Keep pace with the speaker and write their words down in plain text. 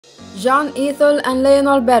John Ethel and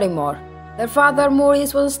Leonore Barrymore. Their father,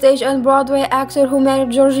 Maurice, was a stage and Broadway actor who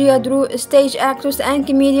married Georgia Drew, a stage actress and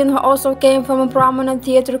comedian who also came from a prominent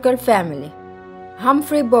theatrical family.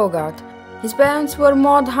 Humphrey Bogart. His parents were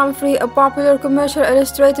Maud Humphrey, a popular commercial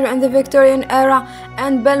illustrator in the Victorian era,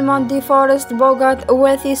 and Belmont DeForest Bogart, a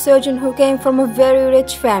wealthy surgeon who came from a very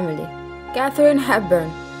rich family. Katharine Hepburn.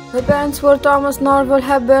 Her parents were Thomas Norval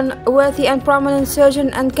Hepburn, a wealthy and prominent surgeon,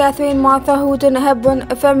 and Catherine Martha Houghton Hepburn,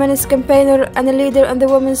 a feminist campaigner and a leader in the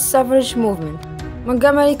women's suffrage movement.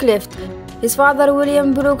 Montgomery Clift. His father,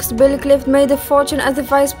 William Brooks Bill Clift, made a fortune as the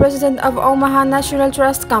vice president of Omaha National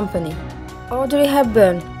Trust Company. Audrey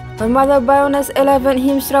Hepburn. Her mother, Baroness Ella van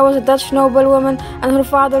Heemstra, was a Dutch noblewoman, and her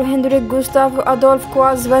father, Hendrik Gustav Adolf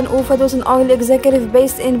Quaz van Oevet, was an oil executive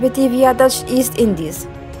based in Batavia, Dutch East Indies.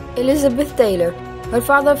 Elizabeth Taylor. Her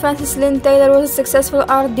father, Francis Lynn Taylor, was a successful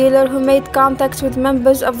art dealer who made contacts with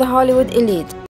members of the Hollywood elite.